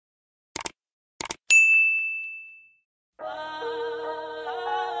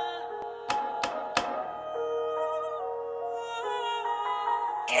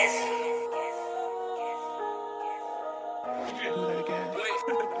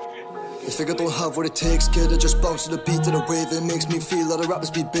think I don't have what it takes, kid. I just bounce to the beat of the wave. It makes me feel that the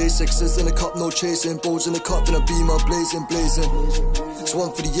rappers be basic. Since in a cup, no chasing. Bows in the cup, then I beam my blazing. It's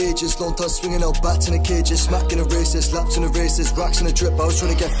one for the ages. Long time swinging out bats in the cages. Smacking the races, laps in the races. Racks in the drip, I was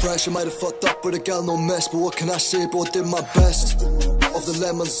trying to get fresh. I might have fucked up with a gal, no mess. But what can I say, bro, did my best. Of the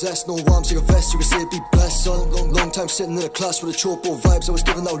lemon zest, no arms, like a vest. You can say be blessed, son. Long time sitting in a class with a chopo vibes. I was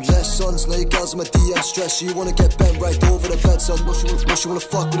giving out lessons. Now your gals in my DM stress. So you wanna get bent right over the bed, son. What she wanna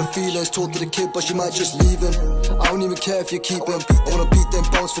fuck with the feelings. Told to the kid, but she might just leave him. I don't even care if you keep him. I wanna beat them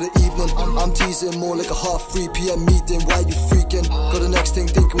bounce for the evening. I'm teasing more like a half 3 PM meeting. Why you freaking? Got the next thing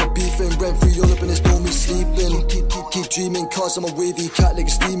thinking we're beefing. Rent free all up in this dome, me sleeping. Keep dreaming, cause I'm a wavy cat like a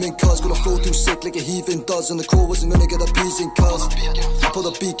steaming cars. Gonna flow too sick like a heaving does. And the crow wasn't gonna get a pleasing cause I put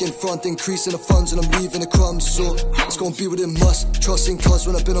a beak in front, increasing the funds, and I'm leaving the crumbs. So it's gonna be what it must. Trusting cause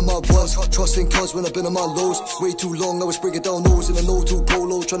when I've been on my ones. Trusting cause when I've been on my lows. Way too long, I was breaking down nose in a no-2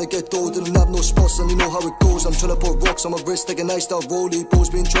 polo. Trying to get dough, didn't have no spots, and you know how it goes. I'm trying to put rocks on my wrist like a nice out rollie. Bo's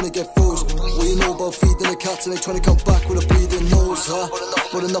been trying to get froze. What you know about feeding the cats and they trying to come back with a bleeding nose, huh?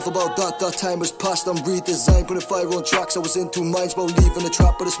 But enough about that, that time was past. I'm redesigned, putting fire on tracks. I was in two minds about leaving the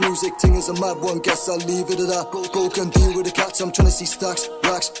trap, but this music thing is a mad one. Guess I'll leave it at that. Broken deal with the cats, I'm trying to see stacks,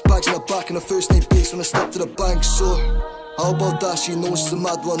 racks, bags in the back, and the first name base when I step to the bank. So how about that? She knows she's a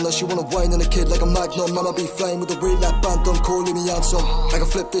mad one. Now she wanna whine on a kid like a magnum. Man, I'll be flying with the weight like Bantam, calling me handsome. I can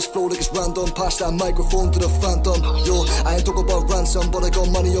flip this flow like it's random. Pass that microphone to the phantom. Yo, I ain't talking about ransom, but I got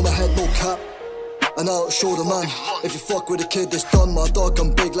money on my head, no cap. And I'll show the man, if you fuck with a kid, it's done. My dog,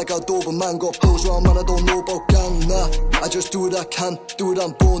 I'm big like a Doberman. Got pros around, man, I don't know about gang, nah. I just do what I can, do what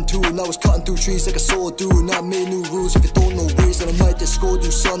I'm born to. And I was cutting through trees like a saw do. And I made new rules, if you don't know ways, then I might discord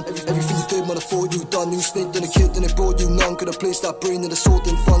you, son. Everything you did, man, I thought you done. You snaked in a kid, then it brought you none. Could've placed that brain in the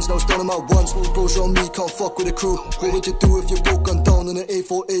sorting funds. Now it's done in my ones. Bros around me, can't fuck with the crew. What would you do if you broke on down in an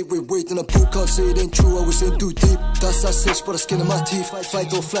 848 with weight in a boot? Can't say it ain't true, I was in too deep. That's that sitch, but the skin in my teeth.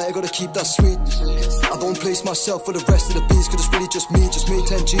 Fight or flight, I gotta keep that sweet. I don't place myself for the rest of the beats, cause it's really just me. Just made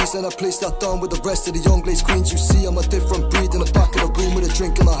 10 G's and I placed that down with the rest of the young glazed queens. You see, I'm a different breed in the back of the room with a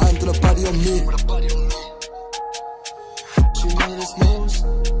drink in my hand and a body on me.